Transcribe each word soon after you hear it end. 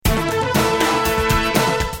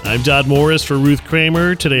I'm Dodd Morris for Ruth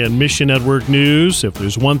Kramer. Today on Mission Network News, if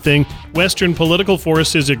there's one thing Western political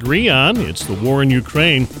forces agree on, it's the war in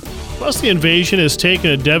Ukraine. Plus, the invasion has taken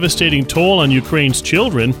a devastating toll on Ukraine's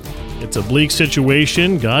children. It's a bleak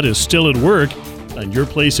situation. God is still at work. On your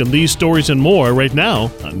place in these stories and more right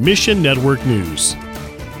now on Mission Network News.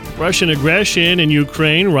 Russian aggression in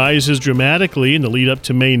Ukraine rises dramatically in the lead up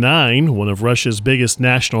to May 9, one of Russia's biggest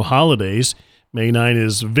national holidays. May 9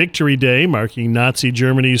 is Victory Day, marking Nazi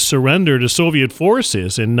Germany's surrender to Soviet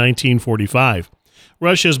forces in 1945.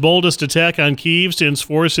 Russia's boldest attack on Kyiv since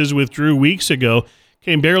forces withdrew weeks ago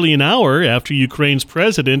came barely an hour after Ukraine's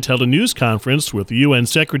president held a news conference with the UN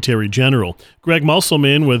Secretary General. Greg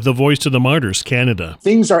Musselman with the Voice of the Martyrs, Canada.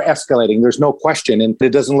 Things are escalating, there's no question, and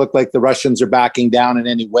it doesn't look like the Russians are backing down in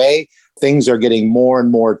any way. Things are getting more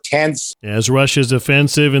and more tense. As Russia's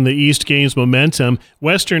offensive in the east gains momentum,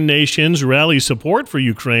 Western nations rally support for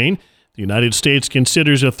Ukraine. The United States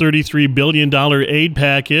considers a $33 billion aid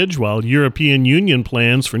package, while European Union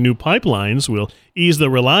plans for new pipelines will ease the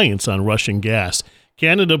reliance on Russian gas.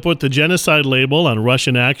 Canada put the genocide label on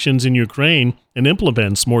Russian actions in Ukraine and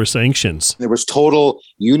implements more sanctions. There was total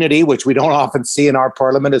unity, which we don't often see in our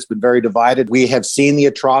parliament. It's been very divided. We have seen the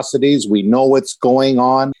atrocities. We know what's going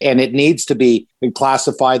on, and it needs to be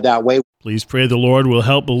classified that way. Please pray the Lord will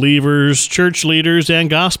help believers, church leaders, and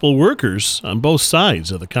gospel workers on both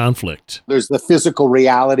sides of the conflict. There's the physical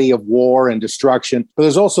reality of war and destruction, but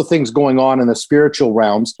there's also things going on in the spiritual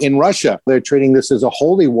realms. In Russia, they're treating this as a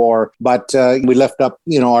holy war, but we lift up,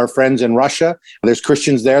 our friends in Russia. There's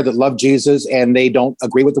Christians there that love Jesus, and they don't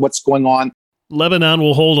agree with what's going on. Lebanon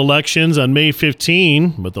will hold elections on May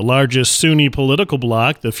 15, but the largest Sunni political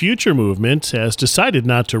bloc, the Future Movement, has decided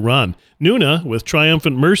not to run. Nuna with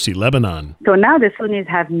Triumphant Mercy, Lebanon. So now the Sunnis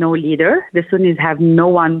have no leader. The Sunnis have no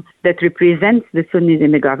one that represents the Sunnis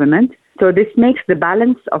in the government. So this makes the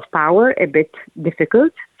balance of power a bit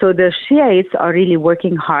difficult. So the Shiites are really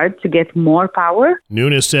working hard to get more power.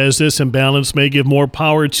 Nuna says this imbalance may give more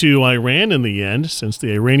power to Iran in the end, since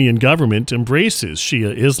the Iranian government embraces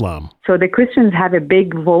Shia Islam. So the Christians have a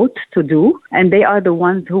big vote to do, and they are the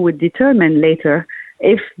ones who would determine later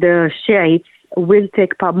if the Shiites will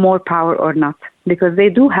take more power or not, because they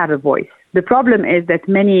do have a voice. The problem is that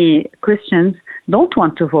many Christians don't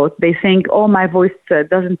want to vote. They think, my voice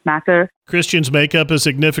doesn't matter. Christians make up a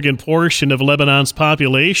significant portion of Lebanon's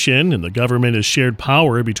population, and the government has shared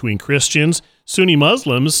power between Christians, Sunni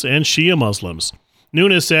Muslims, and Shia Muslims.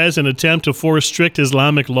 Nuna says an attempt to force strict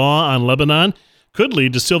Islamic law on Lebanon could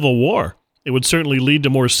lead to civil war. It would certainly lead to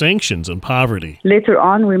more sanctions and poverty. Later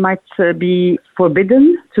on, we might be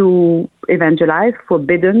forbidden to evangelize,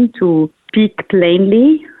 forbidden to speak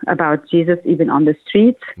plainly about Jesus even on the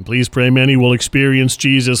streets. And please pray many will experience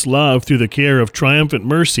Jesus' love through the care of Triumphant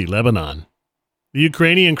Mercy, Lebanon. The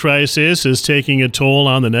Ukrainian crisis is taking a toll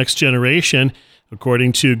on the next generation.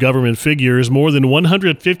 According to government figures, more than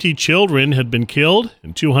 150 children had been killed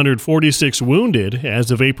and 246 wounded as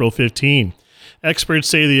of April 15. Experts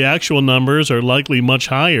say the actual numbers are likely much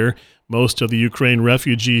higher. Most of the Ukraine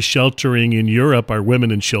refugees sheltering in Europe are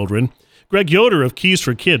women and children. Greg Yoder of Keys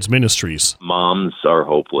for Kids Ministries. Moms are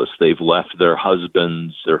hopeless. They've left their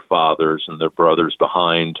husbands, their fathers, and their brothers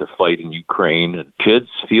behind to fight in Ukraine. And kids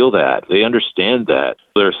feel that. They understand that.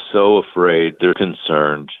 They're so afraid. They're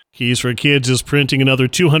concerned. Keys for Kids is printing another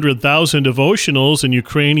 200,000 devotionals in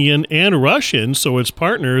Ukrainian and Russian so its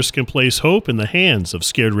partners can place hope in the hands of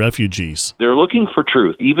scared refugees. They're looking for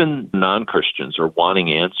truth. Even non-Christians are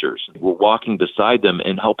wanting answers. We're walking beside them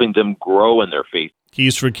and helping them grow in their faith.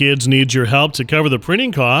 Keys for Kids needs your help to cover the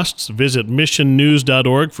printing costs. Visit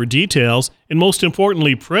missionnews.org for details, and most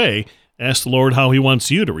importantly, pray. Ask the Lord how He wants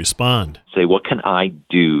you to respond. Say, what can I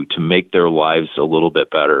do to make their lives a little bit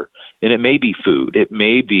better? And it may be food. It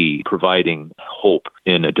may be providing hope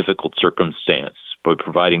in a difficult circumstance by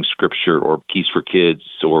providing scripture or Keys for Kids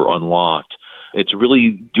or Unlocked. It's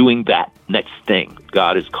really doing that next thing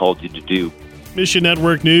God has called you to do. Mission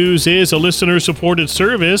Network News is a listener-supported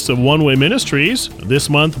service of One Way Ministries. This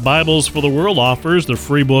month, Bibles for the World offers the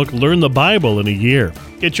free book, Learn the Bible in a Year.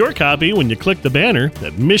 Get your copy when you click the banner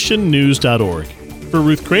at missionnews.org. For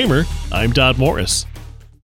Ruth Kramer, I'm Dodd Morris.